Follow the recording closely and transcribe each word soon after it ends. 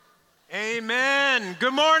Amen.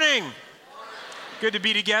 Good morning. Good to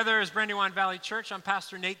be together as Brandywine Valley Church. I'm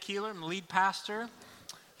Pastor Nate Keeler. I'm the lead pastor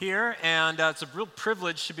here, and it's a real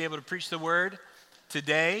privilege to be able to preach the word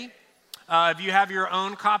today. If you have your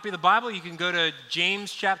own copy of the Bible, you can go to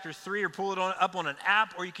James chapter 3 or pull it up on an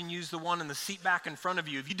app, or you can use the one in the seat back in front of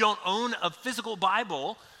you. If you don't own a physical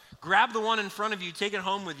Bible, grab the one in front of you, take it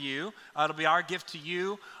home with you. It'll be our gift to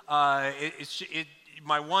you.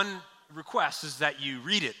 My one request is that you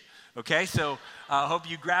read it. Okay, so I hope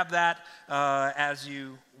you grab that as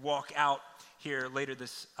you walk out here later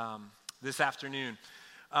this afternoon.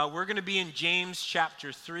 We're going to be in James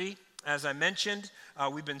chapter 3. As I mentioned,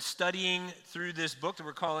 we've been studying through this book that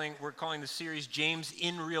we're calling the series James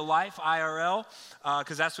in Real Life, IRL,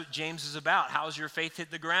 because that's what James is about. How's your faith hit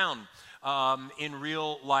the ground in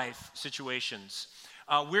real life situations?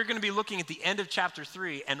 We're going to be looking at the end of chapter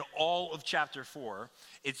 3 and all of chapter 4.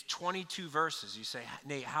 It's 22 verses. You say,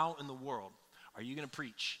 Nate, how in the world are you going to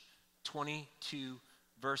preach 22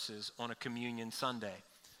 verses on a communion Sunday?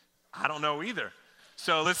 I don't know either.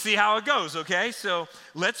 So let's see how it goes, okay? So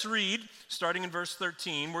let's read, starting in verse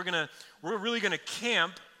 13. We're really going to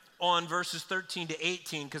camp on verses 13 to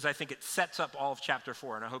 18 because I think it sets up all of chapter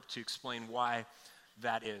 4, and I hope to explain why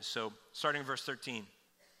that is. So starting in verse 13.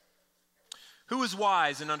 Who is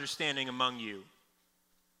wise and understanding among you?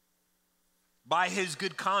 By his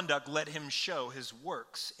good conduct, let him show his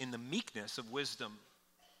works in the meekness of wisdom.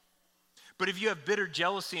 But if you have bitter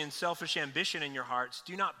jealousy and selfish ambition in your hearts,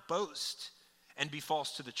 do not boast and be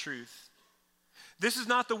false to the truth. This is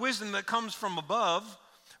not the wisdom that comes from above,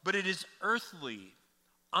 but it is earthly,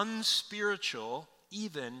 unspiritual,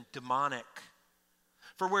 even demonic.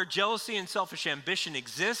 For where jealousy and selfish ambition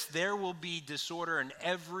exist, there will be disorder in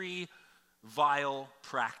every vile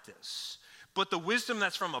practice. But the wisdom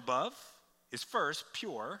that's from above is first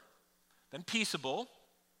pure, then peaceable,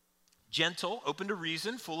 gentle, open to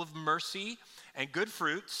reason, full of mercy and good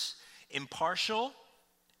fruits, impartial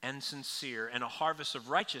and sincere, and a harvest of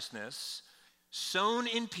righteousness sown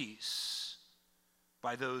in peace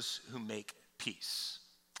by those who make peace.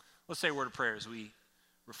 Let's say a word of prayer as we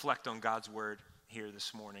reflect on God's word here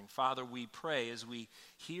this morning. Father, we pray as we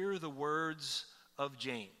hear the words of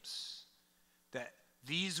James that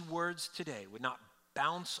these words today would not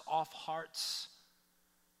bounce off hearts,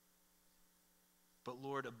 but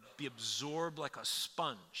Lord, be absorbed like a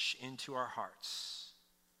sponge into our hearts.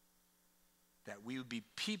 That we would be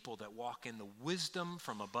people that walk in the wisdom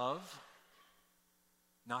from above,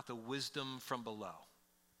 not the wisdom from below.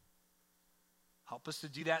 Help us to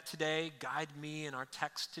do that today. Guide me in our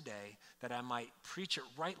text today that I might preach it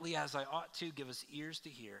rightly as I ought to. Give us ears to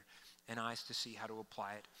hear and eyes to see how to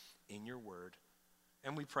apply it in your word.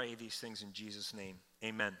 And we pray these things in Jesus' name.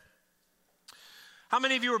 Amen. How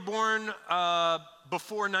many of you were born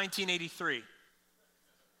before 1983?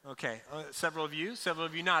 Okay, several of you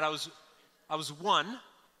not. I was one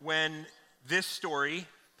when this story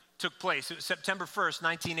took place. It was September 1st,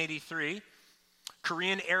 1983.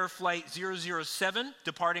 Korean Air Flight 007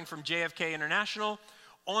 departing from JFK International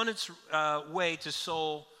on its way to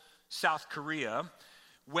Seoul, South Korea,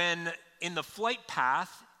 when in the flight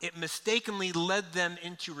path, it mistakenly led them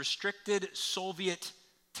into restricted Soviet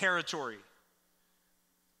territory.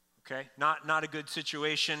 Okay, not a good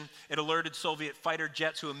situation. It alerted Soviet fighter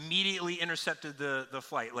jets who immediately intercepted the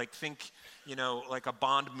flight. Like think, like a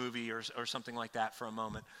Bond movie or something like that for a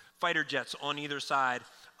moment. Fighter jets on either side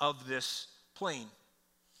of this plane.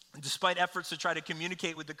 And despite efforts to try to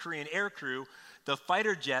communicate with the Korean air crew, the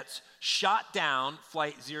fighter jets shot down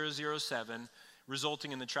Flight 007,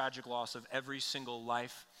 resulting in the tragic loss of every single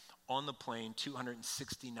life on the plane.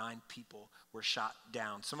 269 people were shot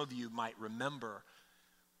down. Some of you might remember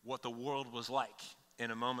what the world was like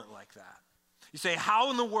in a moment like that. You say,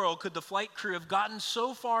 how in the world could the flight crew have gotten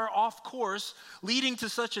so far off course, leading to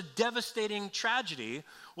such a devastating tragedy?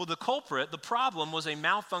 Well, the problem was a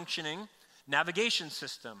malfunctioning navigation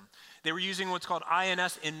system. They were using what's called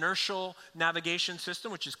INS, inertial navigation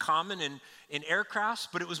system, which is common in aircrafts,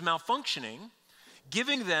 but it was malfunctioning,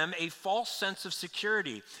 giving them a false sense of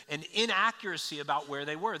security and inaccuracy about where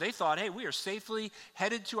they were. They thought, hey, we are safely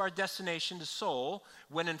headed to our destination to Seoul,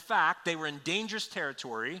 when in fact they were in dangerous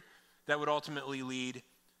territory that would ultimately lead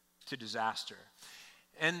to disaster.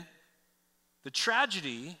 And the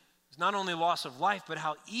tragedy is not only loss of life, but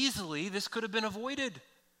how easily this could have been avoided.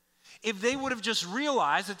 If they would have just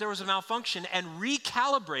realized that there was a malfunction and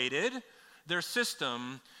recalibrated their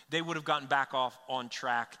system, they would have gotten back off on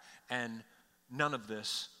track, and none of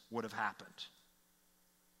this would have happened.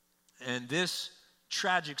 And this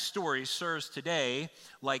tragic story serves today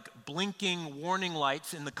like blinking warning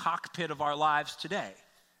lights in the cockpit of our lives today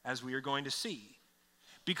as we are going to see.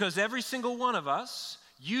 Because every single one of us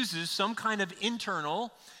uses some kind of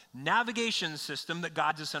internal navigation system that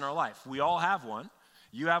guides us in our life. We all have one.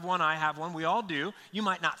 You have one, I have one, we all do. You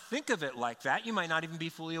might not think of it like that. You might not even be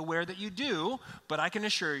fully aware that you do, but I can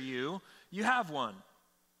assure you, you have one.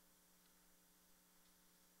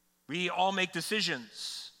 We all make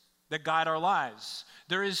decisions that guide our lives.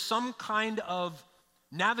 There is some kind of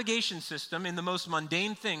navigation system in the most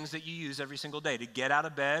mundane things that you use every single day. To get out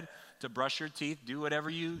of bed, to brush your teeth, do whatever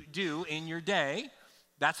you do in your day,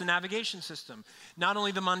 that's a navigation system. Not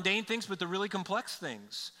only the mundane things, but the really complex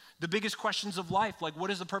things. The biggest questions of life, like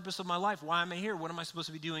what is the purpose of my life? Why am I here? What am I supposed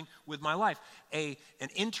to be doing with my life? An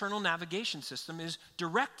internal navigation system is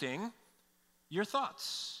directing your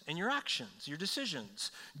thoughts and your actions, your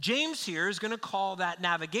decisions. James here is going to call that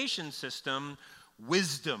navigation system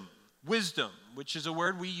wisdom. Wisdom, which is a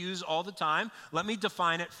word we use all the time. Let me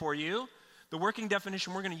define it for you. The working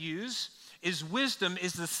definition we're going to use is wisdom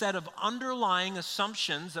is the set of underlying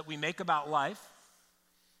assumptions that we make about life,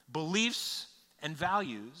 beliefs, and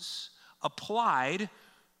values applied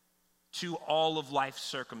to all of life's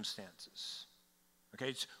circumstances. Okay,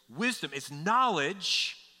 it's wisdom, it's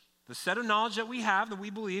knowledge, the set of knowledge that we have, that we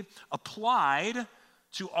believe, applied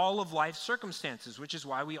to all of life's circumstances, which is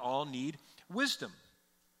why we all need wisdom.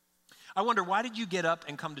 I wonder, why did you get up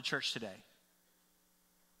and come to church today?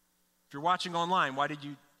 If you're watching online, why did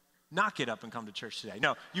you not get up and come to church today?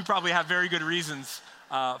 No, you probably have very good reasons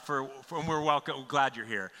for we're welcome. Glad you're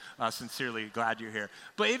here. Sincerely glad you're here.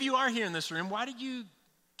 But if you are here in this room, why did you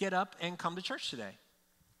get up and come to church today?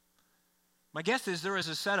 My guess is there is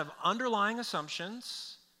a set of underlying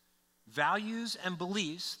assumptions, values, and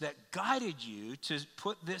beliefs that guided you to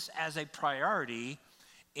put this as a priority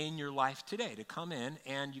in your life today, to come in,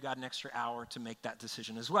 and you got an extra hour to make that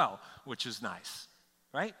decision as well, which is nice,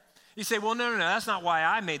 right? You say, well, no, that's not why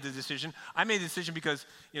I made the decision. I made the decision because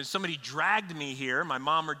somebody dragged me here, my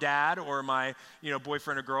mom or dad or my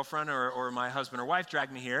boyfriend or girlfriend or my husband or wife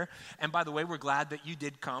dragged me here. And by the way, we're glad that you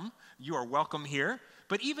did come. You are welcome here.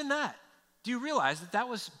 But even that, do you realize that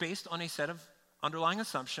was based on a set of underlying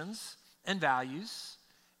assumptions and values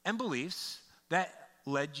and beliefs that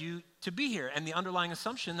led you to be here? And the underlying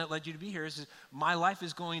assumption that led you to be here is my life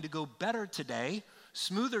is going to go better today,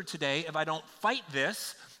 smoother today if I don't fight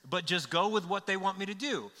this, but just go with what they want me to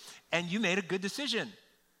do. And you made a good decision.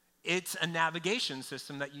 It's a navigation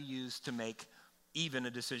system that you use to make even a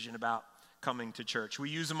decision about coming to church. We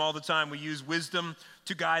use them all the time. We use wisdom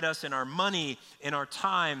to guide us in our money, in our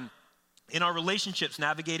time, in our relationships,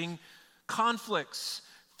 navigating conflicts,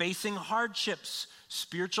 facing hardships,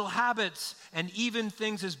 spiritual habits, and even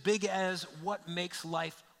things as big as what makes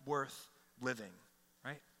life worth living,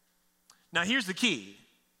 right? Now, here's the key.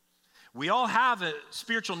 We all have a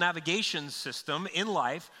spiritual navigation system in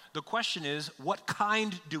life. The question is, what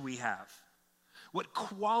kind do we have? What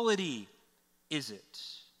quality is it,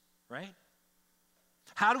 right?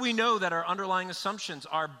 How do we know that our underlying assumptions,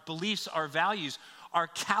 our beliefs, our values are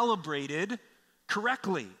calibrated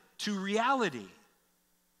correctly to reality?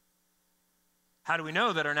 How do we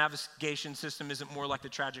know that our navigation system isn't more like the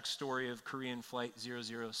tragic story of Korean Flight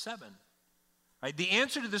 007? Right? The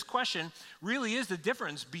answer to this question really is the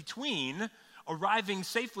difference between arriving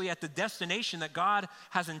safely at the destination that God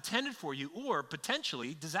has intended for you or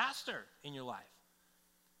potentially disaster in your life.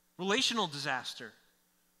 Relational disaster,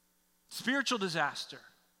 spiritual disaster,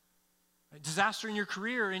 right? Disaster in your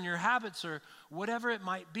career, in your habits, or whatever it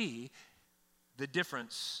might be. The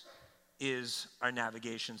difference is our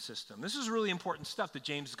navigation system. This is really important stuff that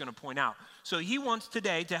James is going to point out. So he wants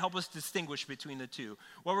today to help us distinguish between the two.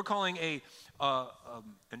 What we're calling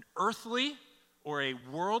an earthly or a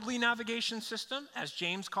worldly navigation system, as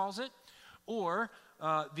James calls it, or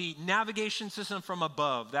the navigation system from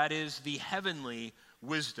above, that is the heavenly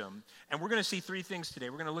wisdom. And we're going to see three things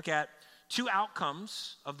today. We're going to look at two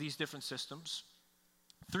outcomes of these different systems,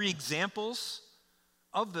 three examples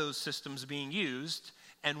of those systems being used,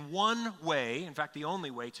 and one way, in fact, the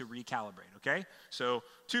only way to recalibrate, okay? So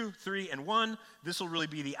 2, 3, and 1, this will really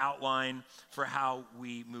be the outline for how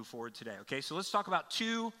we move forward today, okay? So let's talk about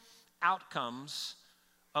two outcomes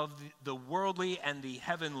of the worldly and the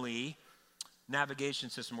heavenly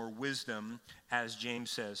navigation system, or wisdom, as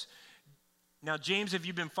James says. Now, James, if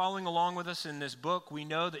you've been following along with us in this book, we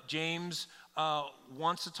know that James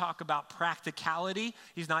wants to talk about practicality.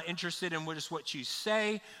 He's not interested in just what you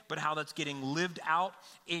say, but how that's getting lived out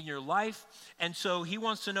in your life. And so he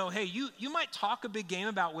wants to know, hey, you might talk a big game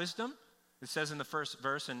about wisdom. It says in the first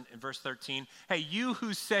verse, in verse 13, hey, you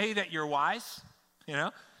who say that you're wise,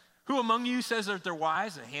 who among you says that they're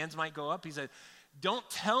wise? And hands might go up. He said, Don't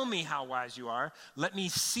tell me how wise you are. Let me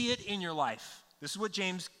see it in your life. This is what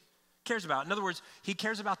James cares about. In other words, he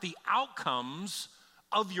cares about the outcomes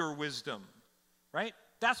of your wisdom, right?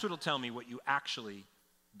 That's what'll tell me what you actually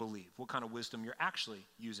believe, what kind of wisdom you're actually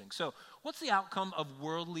using. So what's the outcome of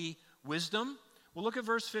worldly wisdom? Well, look at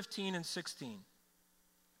verse 15 and 16.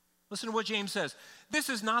 Listen to what James says. This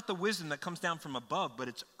is not the wisdom that comes down from above, but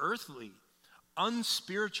it's earthly,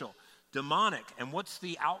 unspiritual, demonic. And what's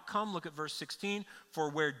the outcome? Look at verse 16. For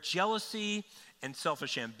where jealousy and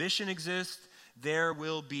selfish ambition exist, there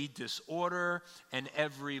will be disorder and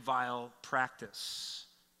every vile practice.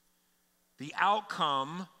 The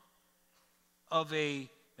outcome of an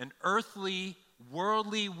earthly,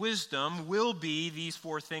 worldly wisdom will be these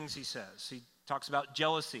four things, he says. He talks about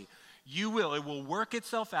jealousy. It will work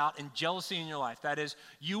itself out in jealousy in your life. That is,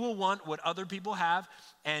 you will want what other people have,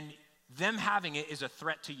 and them having it is a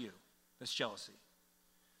threat to you. That's jealousy.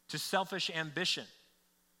 To selfish ambition.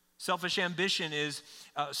 Selfish ambition is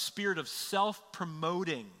a spirit of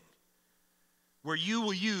self-promoting, where you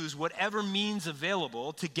will use whatever means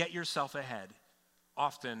available to get yourself ahead,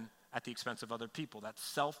 often at the expense of other people. That's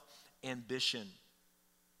self-ambition.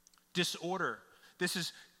 Disorder. This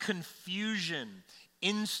is confusion,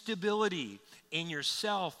 instability in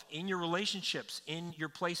yourself, in your relationships, in your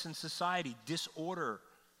place in society. Disorder.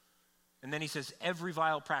 And then he says, every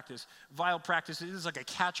vile practice. Vile practice is like a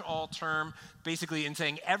catch-all term, basically in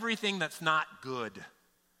saying everything that's not good.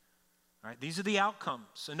 All right, these are the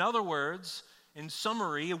outcomes. In other words, in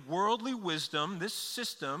summary, worldly wisdom, this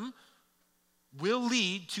system, will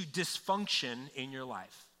lead to dysfunction in your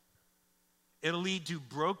life. It'll lead to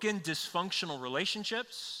broken, dysfunctional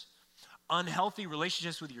relationships, unhealthy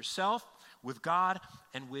relationships with yourself, with God,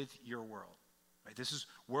 and with your world. Right? This is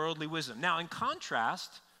worldly wisdom. Now, in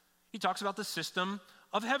contrast, he talks about the system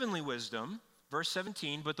of heavenly wisdom, verse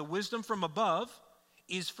 17, but the wisdom from above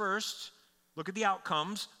is first, look at the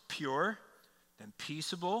outcomes, pure, then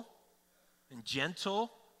peaceable, and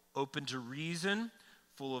gentle, open to reason,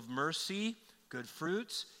 full of mercy, good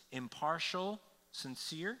fruits, impartial,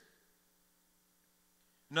 sincere.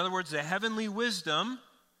 In other words, the heavenly wisdom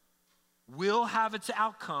will have its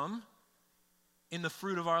outcome in the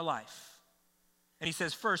fruit of our life. And he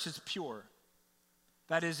says, first, it's pure.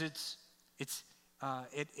 That is, it's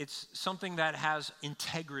something that has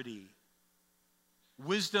integrity.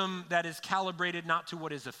 Wisdom that is calibrated not to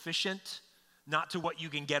what is efficient, not to what you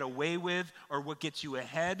can get away with or what gets you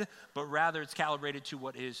ahead, but rather it's calibrated to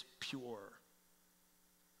what is pure,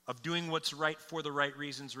 of doing what's right for the right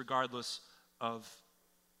reasons regardless of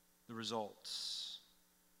the results.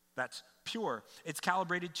 That's pure. It's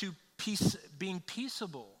calibrated to peace, being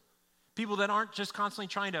peaceable. People that aren't just constantly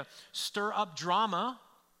trying to stir up drama,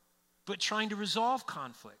 but trying to resolve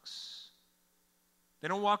conflicts. They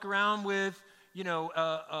don't walk around with,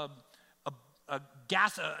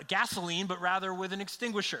 gasoline, but rather with an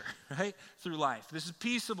extinguisher, right, through life. This is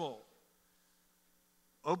peaceable,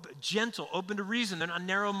 gentle, open to reason. They're not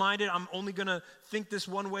narrow-minded. I'm only going to think this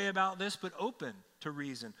one way about this, but open to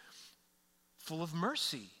reason. Full of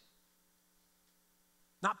mercy.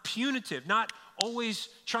 Not punitive, not always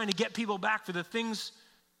trying to get people back for the things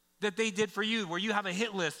that they did for you, where you have a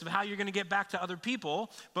hit list of how you're going to get back to other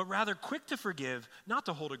people, but rather quick to forgive, not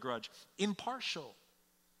to hold a grudge. Impartial.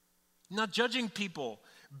 Not judging people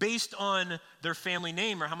based on their family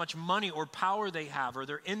name or how much money or power they have or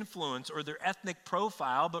their influence or their ethnic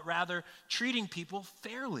profile, but rather treating people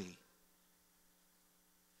fairly.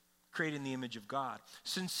 Created in the image of God.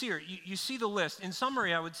 Sincere, you see the list. In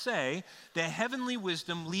summary, I would say that heavenly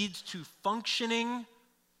wisdom leads to functioning,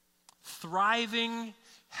 thriving,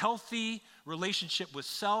 healthy relationship with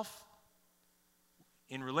self,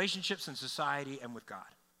 in relationships in society, and with God.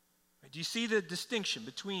 Do you see the distinction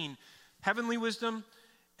between heavenly wisdom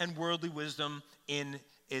and worldly wisdom in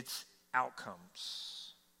its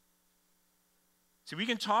outcomes? See, we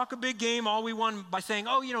can talk a big game all we want by saying,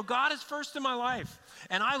 God is first in my life,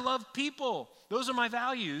 and I love people. Those are my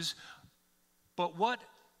values. But what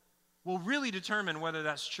will really determine whether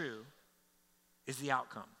that's true is the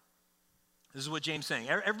outcome. This is what James is saying.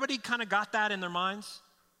 Everybody kind of got that in their minds?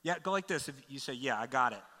 Yeah, go like this. If you say, yeah, I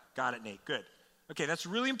got it. Got it, Nate. Good. Okay, that's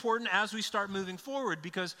really important as we start moving forward,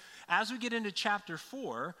 because as we get into chapter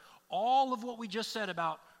 4, all of what we just said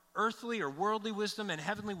about earthly or worldly wisdom and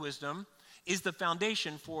heavenly wisdom is the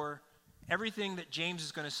foundation for everything that James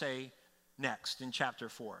is going to say next in chapter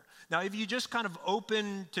 4. Now, if you just kind of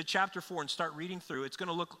open to chapter 4 and start reading through, it's going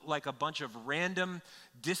to look like a bunch of random,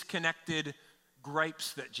 disconnected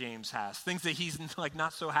gripes that James has, things that he's like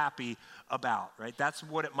not so happy about, right? That's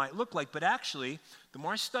what it might look like. But actually, the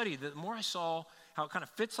more I studied, the more I saw how it kind of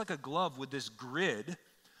fits like a glove with this grid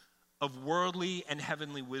of worldly and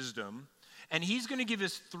heavenly wisdom. And he's going to give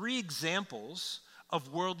us 3 examples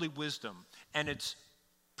of worldly wisdom and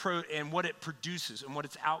what it produces and what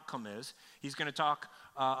its outcome is. He's going to talk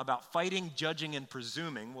about fighting, judging, and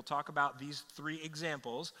presuming. We'll talk about these 3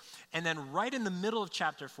 examples. And then right in the middle of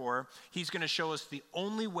chapter 4, he's going to show us the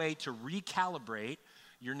only way to recalibrate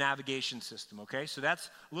your navigation system, okay? So that's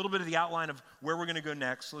a little bit of the outline of where we're going to go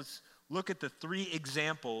next. Let's look at the 3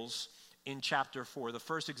 examples in chapter 4. The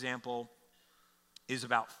first example is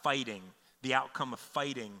about fighting, the outcome of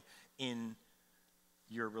fighting in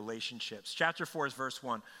your relationships. Chapter 4 is verse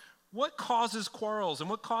 1. What causes quarrels and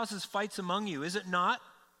what causes fights among you? Is it not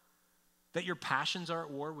that your passions are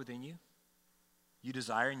at war within you? You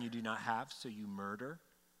desire and you do not have, so you murder.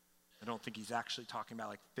 I don't think he's actually talking about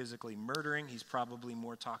like physically murdering. He's probably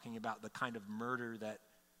more talking about the kind of murder that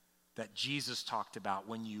Jesus talked about,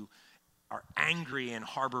 when you are angry and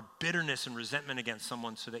harbor bitterness and resentment against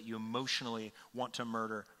someone so that you emotionally want to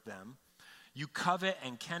murder them. You covet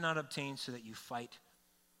and cannot obtain, so that you fight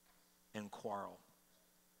and quarrel.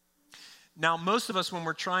 Now, most of us, when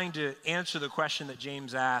we're trying to answer the question that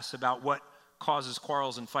James asks about what causes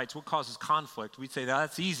quarrels and fights, what causes conflict, we'd say,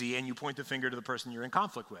 that's easy, and you point the finger to the person you're in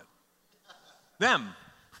conflict with. Them.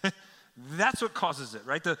 That's what causes it,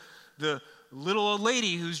 right? The little old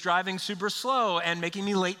lady who's driving super slow and making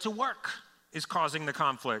me late to work is causing the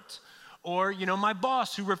conflict. Or, my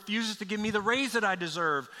boss who refuses to give me the raise that I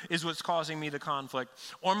deserve is what's causing me the conflict.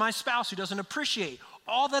 Or my spouse who doesn't appreciate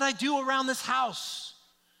all that I do around this house.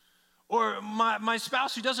 Or my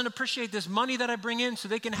spouse who doesn't appreciate this money that I bring in so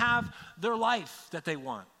they can have their life that they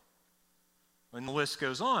want. And the list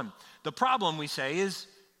goes on. The problem, we say, is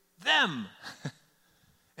them.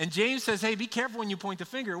 And James says, hey, be careful when you point the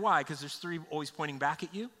finger. Why? Because there's 3 always pointing back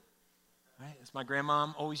at you. Right? As my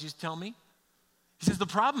grandmom always used to tell me. He says the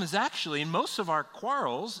problem is actually, in most of our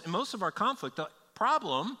quarrels, in most of our conflict, the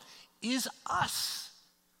problem is us,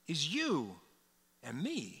 is you and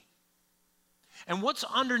me. And what's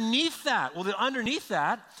underneath that? Well, underneath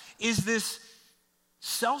that is this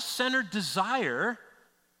self-centered desire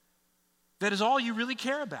that is all you really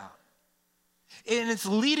care about. And it's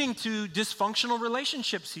leading to dysfunctional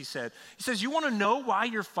relationships, he said. He says, you want to know why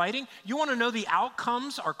you're fighting? You want to know the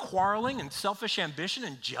outcomes are quarreling and selfish ambition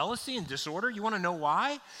and jealousy and disorder? You want to know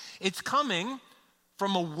why? It's coming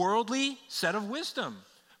from a worldly set of wisdom,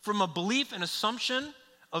 from a belief and assumption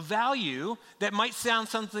of value that might sound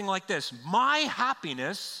something like this. My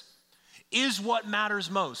happiness is what matters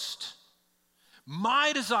most.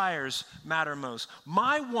 My desires matter most.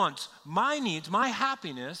 My wants, my needs, my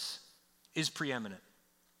happiness is preeminent.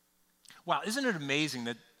 Wow, isn't it amazing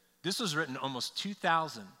that this was written almost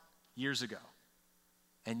 2,000 years ago,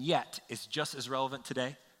 and yet it's just as relevant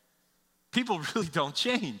today? People really don't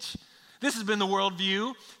change. This has been the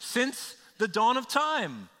worldview since the dawn of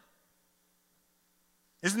time.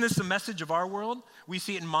 Isn't this the message of our world? We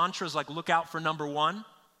see it in mantras like look out for number 1,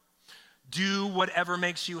 do whatever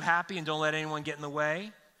makes you happy and don't let anyone get in the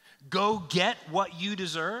way, go get what you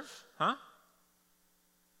deserve, huh?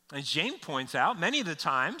 As James points out, many of the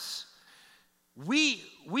times, we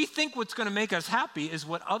think what's going to make us happy is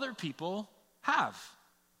what other people have.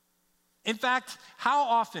 In fact, how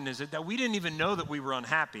often is it that we didn't even know that we were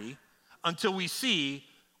unhappy until we see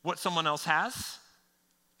what someone else has,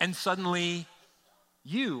 and suddenly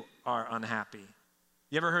you are unhappy?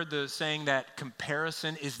 You ever heard the saying that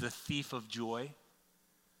comparison is the thief of joy?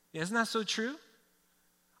 Yeah, isn't that so true?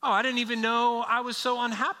 Oh, I didn't even know I was so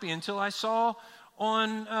unhappy until I saw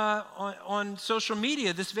on social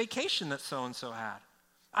media this vacation that so-and-so had.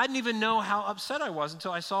 I didn't even know how upset I was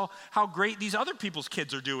until I saw how great these other people's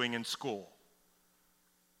kids are doing in school.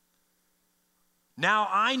 Now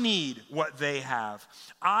I need what they have.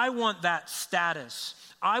 I want that status.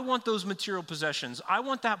 I want those material possessions. I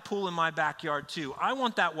want that pool in my backyard too. I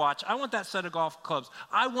want that watch. I want that set of golf clubs.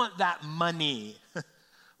 I want that money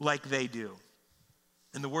like they do.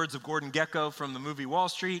 In the words of Gordon Gekko from the movie Wall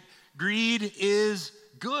Street, greed is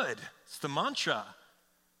good. It's the mantra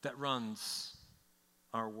that runs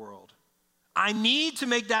our world. I need to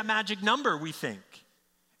make that magic number, we think,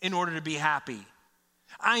 in order to be happy.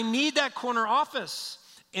 I need that corner office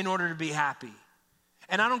in order to be happy.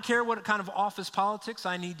 And I don't care what kind of office politics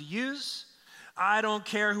I need to use. I don't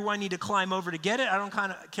care who I need to climb over to get it. I don't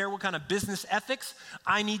care what kind of business ethics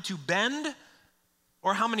I need to bend,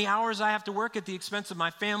 or how many hours I have to work at the expense of my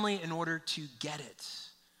family in order to get it.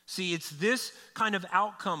 See, it's this kind of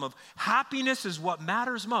outcome of happiness is what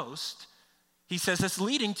matters most. He says it's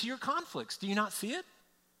leading to your conflicts. Do you not see it?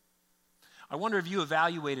 I wonder if you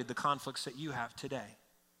evaluated the conflicts that you have today.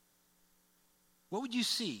 what would you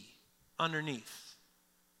see underneath?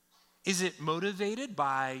 Is it motivated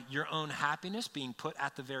by your own happiness being put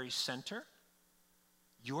at the very center?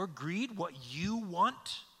 Your greed, what you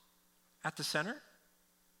want at the center?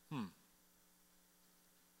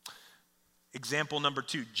 Example number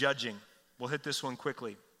 2, judging. We'll hit this one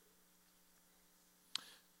quickly.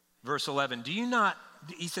 Verse 11,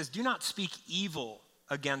 he says, do not speak evil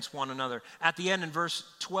against one another. At the end in verse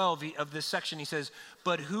 12 of this section, he says,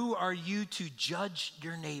 but who are you to judge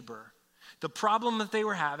your neighbor? The problem that they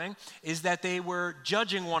were having is that they were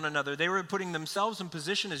judging one another. They were putting themselves in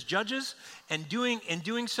position as judges, and in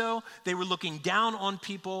doing so, they were looking down on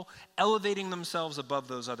people, elevating themselves above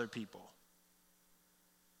those other people.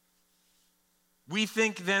 We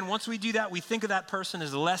think then, once we do that, we think of that person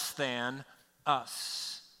as less than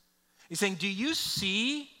us. He's saying, do you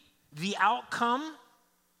see the outcome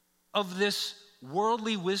of this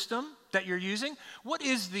worldly wisdom that you're using? What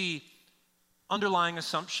is the underlying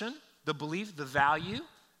assumption, the belief, the value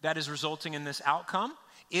that is resulting in this outcome?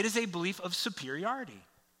 It is a belief of superiority.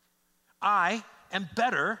 I am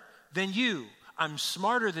better than you. I'm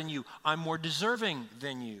smarter than you. I'm more deserving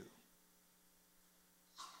than you.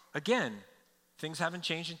 Again, things haven't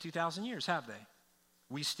changed in 2,000 years, have they?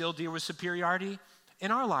 We still deal with superiority in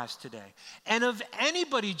our lives today. And of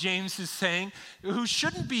anybody, James is saying, who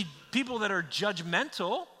shouldn't be people that are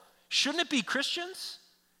judgmental, shouldn't it be Christians?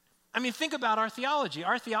 I mean, think about our theology.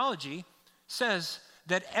 Our theology says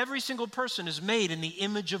that every single person is made in the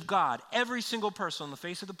image of God. Every single person on the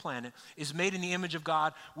face of the planet is made in the image of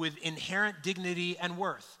God with inherent dignity and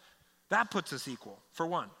worth. That puts us equal, for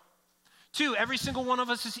one. 2, every single one of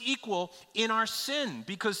us is equal in our sin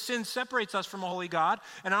because sin separates us from a holy God.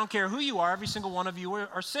 And I don't care who you are, every single one of you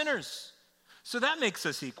are sinners. So that makes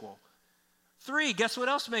us equal. 3, guess what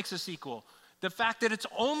else makes us equal? The fact that it's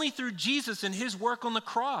only through Jesus and his work on the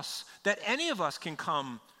cross that any of us can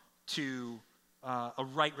come to a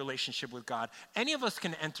right relationship with God. Any of us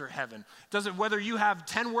can enter heaven. Whether you have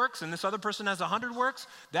 10 works and this other person has 100 works,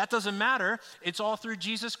 that doesn't matter. It's all through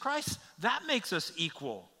Jesus Christ. That makes us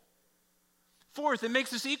equal. 4th, it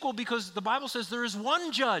makes us equal because the Bible says there is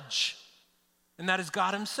one judge, and that is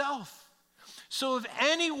God himself. So if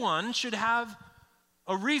anyone should have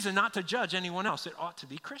a reason not to judge anyone else, it ought to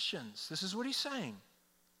be Christians. This is what he's saying.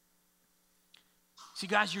 See,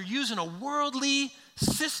 guys, you're using a worldly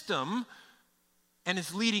system, and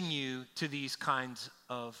it's leading you to these kinds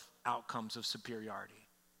of outcomes of superiority.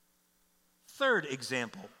 3rd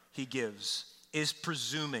example he gives is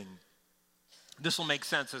presuming. This will make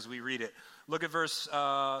sense as we read it. Look at verse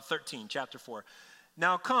 13, chapter 4.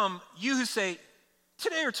 Now come, you who say,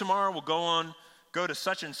 today or tomorrow we'll go to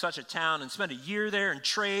such and such a town and spend a year there and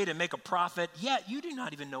trade and make a profit, yet you do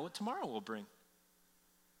not even know what tomorrow will bring.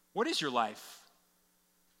 What is your life?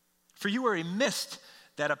 For you are a mist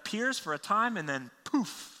that appears for a time and then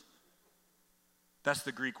poof. That's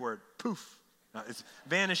the Greek word, poof. No, it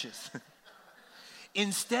vanishes.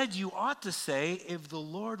 Instead, you ought to say, if the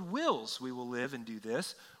Lord wills, we will live and do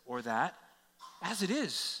this or that. As it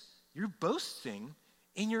is, you're boasting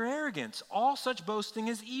in your arrogance. All such boasting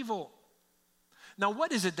is evil. Now,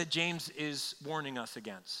 what is it that James is warning us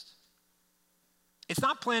against? It's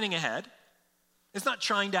not planning ahead. It's not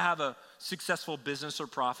trying to have a successful business or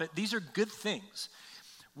profit. These are good things.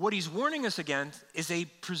 What he's warning us against is a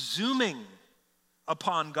presuming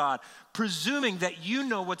upon God, presuming that you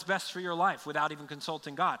know what's best for your life without even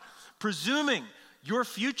consulting God, presuming your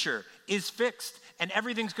future is fixed and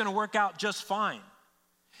everything's going to work out just fine.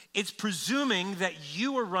 It's presuming that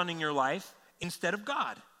you are running your life instead of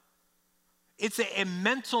God. It's a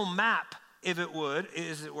mental map, if it would,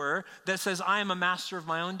 as it were, that says I am a master of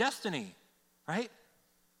my own destiny, right?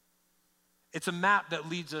 It's a map that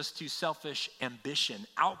leads us to selfish ambition,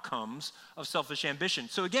 outcomes of selfish ambition.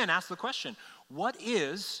 So again, ask the question, what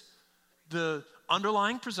is the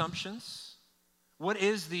underlying presumptions? What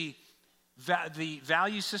is the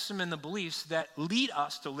value system and the beliefs that lead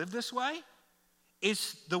us to live this way?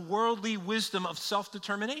 It's the worldly wisdom of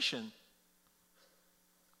self-determination.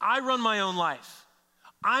 I run my own life.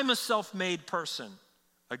 I'm a self-made person.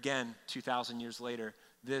 Again, 2,000 years later,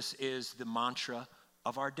 this is the mantra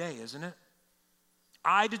of our day, isn't it?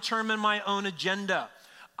 I determine my own agenda.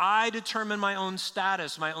 I determine my own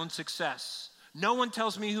status, my own success. No one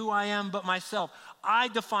tells me who I am but myself. I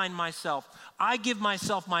define myself. I give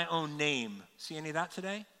myself my own name. See any of that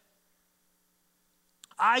today?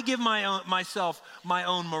 I give myself my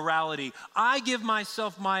own morality. I give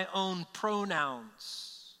myself my own pronouns.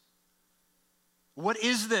 What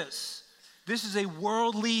is this? This is a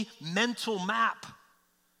worldly mental map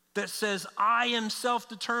that says I am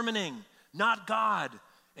self-determining, not God.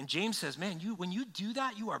 And James says, man, when you do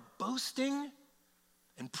that, you are boasting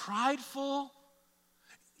and prideful.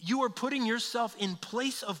 You are putting yourself in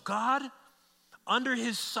place of God, under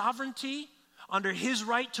his sovereignty, under his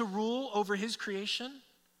right to rule over his creation.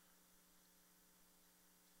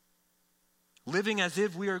 Living as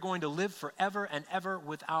if we are going to live forever and ever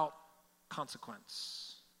without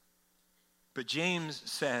consequence. But James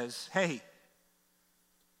says, hey,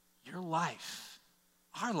 your life,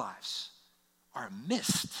 our lives, are a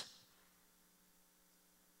mist.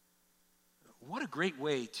 What a great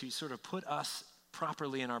way to sort of put us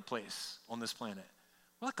properly in our place on this planet.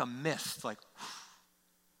 We're like a mist, like,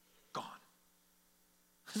 gone.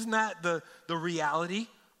 Isn't that the reality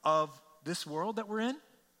of this world that we're in?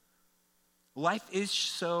 Life is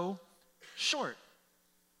so short.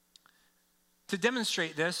 To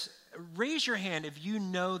demonstrate this, raise your hand if you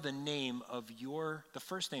know the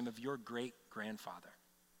first name of your great-grandfather.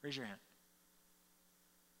 Raise your hand.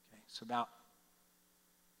 Okay, so about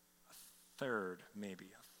a third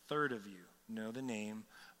of you know the name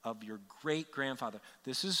of your great-grandfather.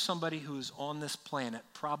 This is somebody who is on this planet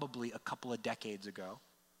probably a couple of decades ago,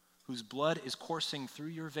 whose blood is coursing through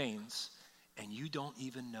your veins, and you don't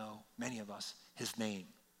even know, many of us, his name.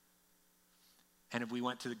 And if we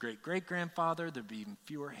went to the great-great-grandfather, there'd be even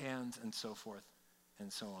fewer hands, and so forth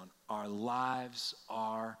and so on. Our lives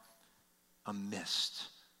are a mist.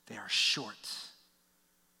 They are short.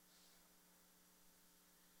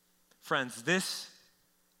 Friends, this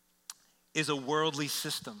is a worldly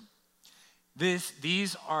system.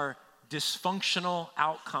 These are dysfunctional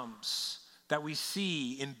outcomes that we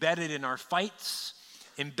see embedded in our fights,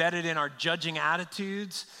 embedded in our judging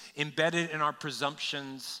attitudes, embedded in our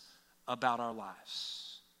presumptions about our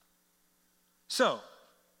lives. So,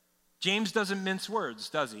 James doesn't mince words,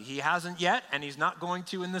 does he? He hasn't yet, and he's not going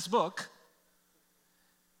to in this book.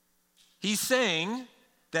 He's saying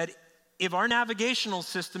that if our navigational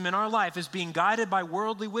system in our life is being guided by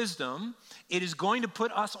worldly wisdom, it is going to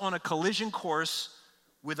put us on a collision course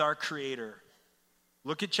with our Creator.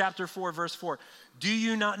 Look at chapter 4, verse 4. Do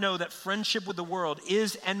you not know that friendship with the world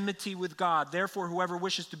is enmity with God? Therefore, whoever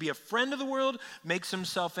wishes to be a friend of the world makes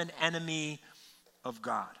himself an enemy of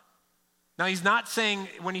God. Now, he's not saying,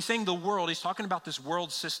 when he's saying the world, he's talking about this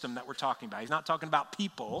world system that we're talking about. He's not talking about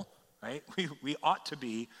people, right? We ought to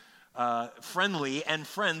be friendly and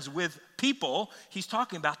friends with people. He's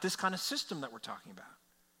talking about this kind of system that we're talking about.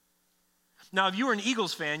 Now, if you were an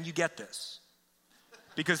Eagles fan, you get this,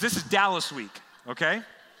 because this is Dallas week, okay?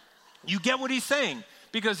 You get what he's saying,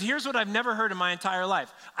 because here's what I've never heard in my entire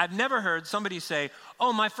life. I've never heard somebody say,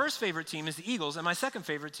 oh, my first favorite team is the Eagles, and my second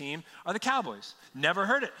favorite team are the Cowboys. Never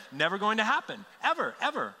heard it. Never going to happen. Ever,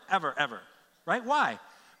 ever, ever, ever. Right? Why?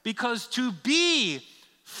 Because to be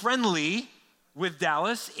friendly with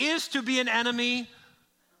Dallas is to be an enemy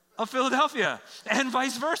of Philadelphia, and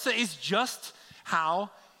vice versa is just how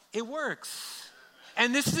it works.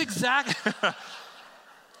 And this is exactly...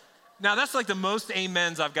 Now, that's like the most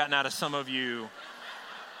amens I've gotten out of some of you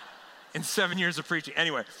in 7 years of preaching.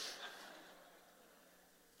 Anyway,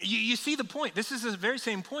 you see the point. This is the very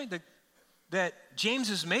same point that James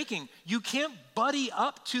is making. You can't buddy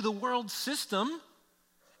up to the world system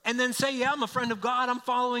and then say, yeah, I'm a friend of God, I'm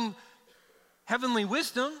following heavenly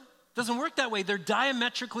wisdom. Doesn't work that way. They're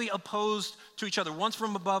diametrically opposed to each other. One's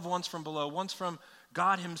from above, one's from below. One's from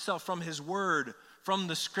God himself, from his word, from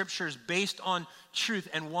the scriptures, based on truth.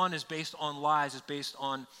 And one is based on lies, is based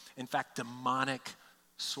on, in fact, demonic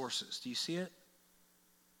sources. Do you see it?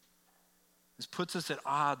 This puts us at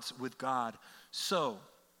odds with God. So,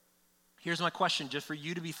 here's my question just for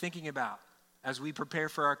you to be thinking about as we prepare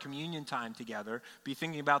for our communion time together. Be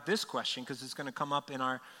thinking about this question, because it's going to come up in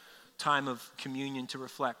our time of communion to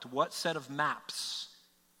reflect. What set of maps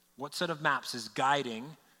is guiding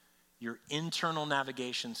your internal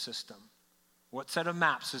navigation system? What set of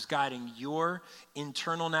maps is guiding your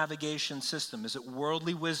internal navigation system? Is it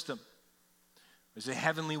worldly wisdom? Is it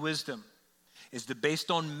heavenly wisdom? Is it based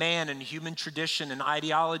on man and human tradition and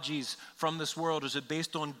ideologies from this world? Is it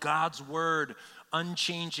based on God's word,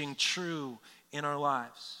 unchanging, true in our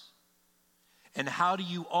lives? And how do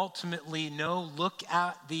you ultimately know? Look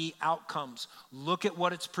at the outcomes. Look at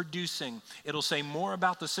what it's producing. It'll say more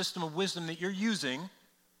about the system of wisdom that you're using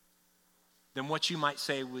than what you might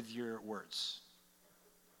say with your words.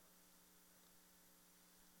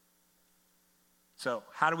 So,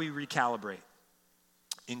 how do we recalibrate?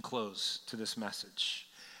 In close to this message,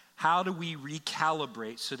 how do we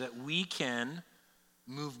recalibrate so that we can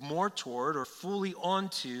move more toward or fully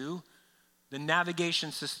onto the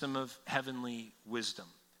navigation system of heavenly wisdom?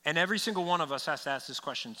 And every single one of us has to ask this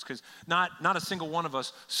question because not a single one of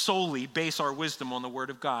us solely base our wisdom on the Word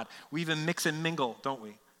of God. We even mix and mingle, don't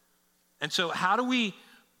we? And so how do we,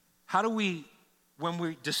 when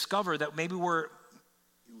we discover that maybe we're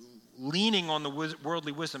leaning on the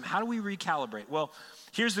worldly wisdom, how do we recalibrate? Well,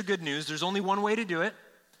 here's the good news. There's only one way to do it,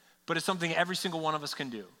 but it's something every single one of us can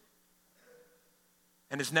do.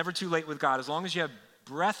 And it's never too late with God. As long as you have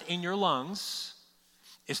breath in your lungs,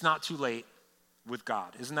 it's not too late with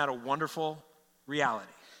God. Isn't that a wonderful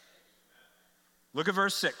reality? Look at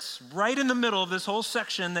verse 6. Right in the middle of this whole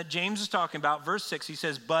section that James is talking about, verse 6, he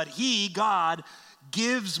says, but he, God,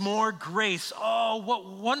 gives more grace. Oh, what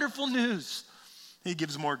wonderful news. He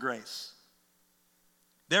gives more grace.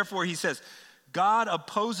 Therefore, he says, God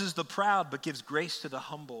opposes the proud, but gives grace to the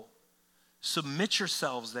humble. Submit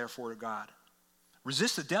yourselves, therefore, to God.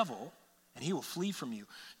 Resist the devil, and he will flee from you.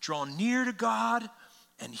 Draw near to God,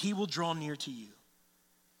 and he will draw near to you.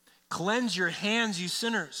 Cleanse your hands, you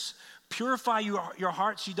sinners. Purify your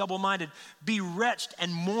hearts, you double-minded. Be wretched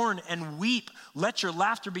and mourn and weep. Let your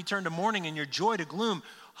laughter be turned to mourning and your joy to gloom.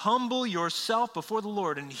 Humble yourself before the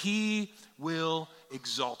Lord, and he will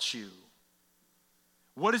exalt you.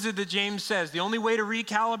 What is it that James says? The only way to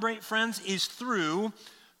recalibrate, friends, is through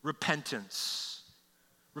repentance.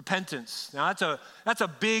 Repentance. Now that's a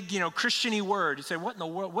big, Christian-y word. You say, what in the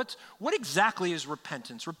world? What exactly is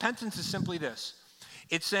repentance? Repentance is simply this.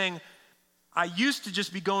 It's saying, I used to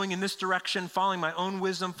just be going in this direction, following my own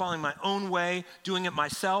wisdom, following my own way, doing it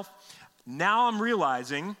myself. Now I'm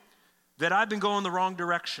realizing that I've been going the wrong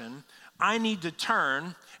direction. I need to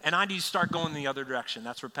turn, and I need to start going the other direction.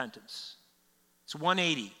 That's repentance. It's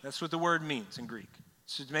 180. That's what the word means in Greek.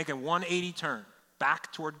 It's to make a 180 turn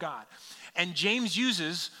back toward God. And James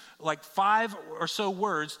uses like 5 or so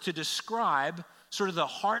words to describe sort of the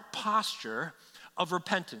heart posture of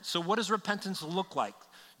repentance. So what does repentance look like?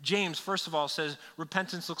 James, first of all, says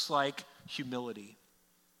repentance looks like humility.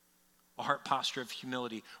 A heart posture of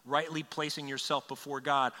humility, rightly placing yourself before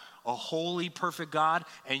God, a holy, perfect God,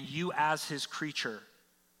 and you as his creature.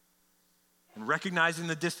 And recognizing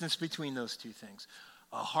the distance between those two things.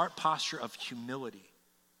 A heart posture of humility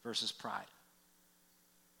versus pride.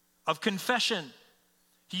 Of confession.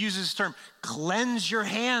 He uses this term, cleanse your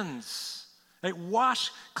hands. Like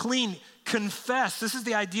wash, clean, confess. This is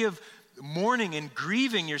the idea of mourning and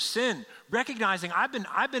grieving your sin. Recognizing I've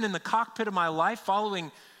been in the cockpit of my life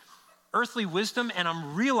following earthly wisdom, and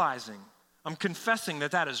I'm confessing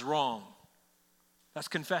that is wrong. That's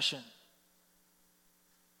confession.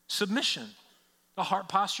 Submission. A heart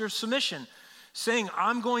posture of submission. Saying,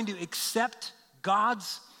 I'm going to accept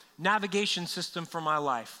God's navigation system for my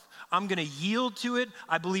life. I'm going to yield to it.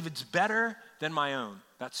 I believe it's better than my own.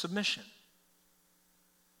 That's submission.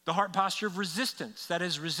 The heart posture of resistance. That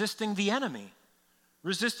is resisting the enemy.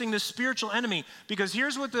 Resisting the spiritual enemy. Because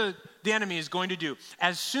here's what the enemy is going to do.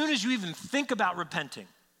 As soon as you even think about repenting,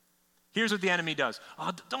 here's what the enemy does.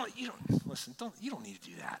 Oh, you don't need to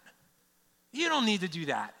do that. You don't need to do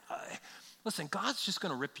that. Listen, God's just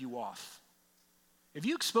going to rip you off. If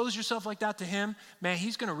you expose yourself like that to him, man,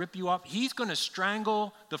 he's going to rip you off. He's going to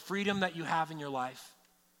strangle the freedom that you have in your life.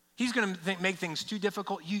 He's going to make things too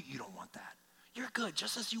difficult. You don't want that. You're good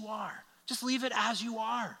just as you are. Just leave it as you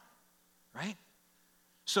are, right?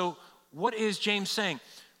 So what is James saying?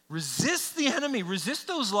 Resist the enemy. Resist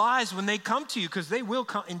those lies when they come to you, because they will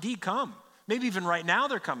indeed come. Maybe even right now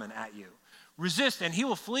they're coming at you. Resist and he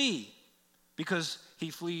will flee, because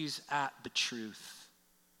he flees at the truth.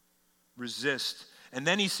 Resist. And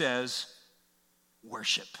then he says,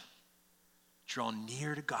 worship. Draw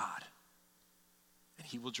near to God, and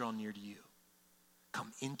he will draw near to you.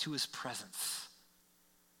 Come into his presence.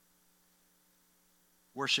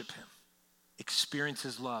 Worship him. Experience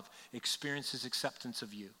his love. Experience his acceptance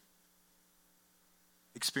of you.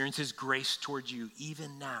 Experience his grace towards you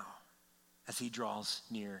even now as he draws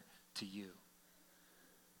near to you.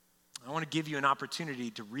 I want to give you an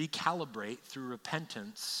opportunity to recalibrate through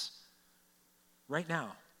repentance right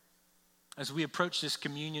now as we approach this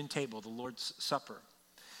communion table, the Lord's Supper.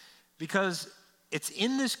 Because it's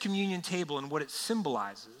in this communion table and what it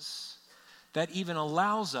symbolizes that even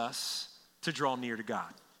allows us to draw near to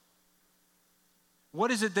God.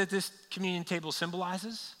 What is it that this communion table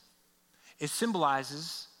symbolizes? It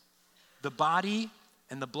symbolizes the body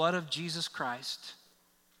and the blood of Jesus Christ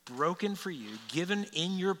broken for you, given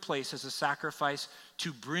in your place as a sacrifice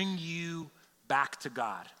to bring you back to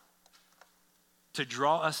God, to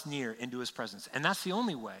draw us near into his presence. And that's the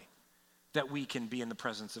only way that we can be in the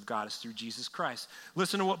presence of God, is through Jesus Christ.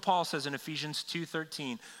 Listen to what Paul says in Ephesians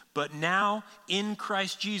 2:13. But now in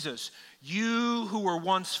Christ Jesus, you who were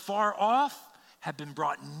once far off have been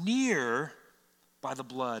brought near by the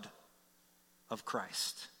blood of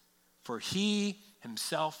Christ. For he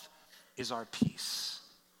himself is our peace.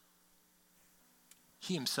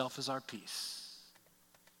 He himself is our peace.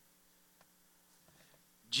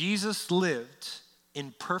 Jesus lived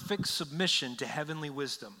in perfect submission to heavenly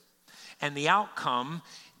wisdom, and the outcome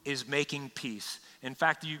is making peace. In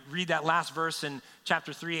fact, you read that last verse in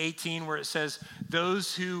chapter 3:18 where it says,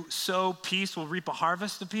 those who sow peace will reap a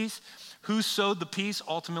harvest of peace. Who sowed the peace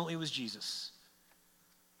ultimately was Jesus.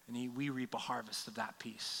 And we reap a harvest of that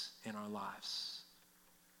peace in our lives.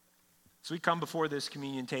 So we come before this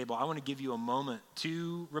communion table. I want to give you a moment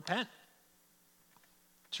to repent.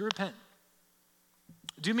 To repent.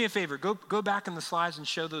 Do me a favor. Go back in the slides and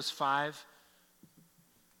show those 5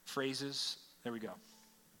 phrases. There we go.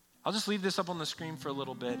 I'll just leave this up on the screen for a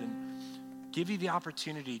little bit and give you the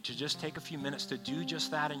opportunity to just take a few minutes to do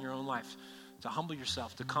just that in your own life, to humble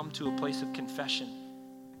yourself, to come to a place of confession,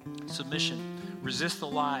 submission, resist the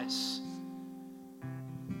lies,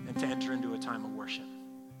 and to enter into a time of worship.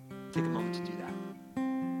 Take a moment to do that.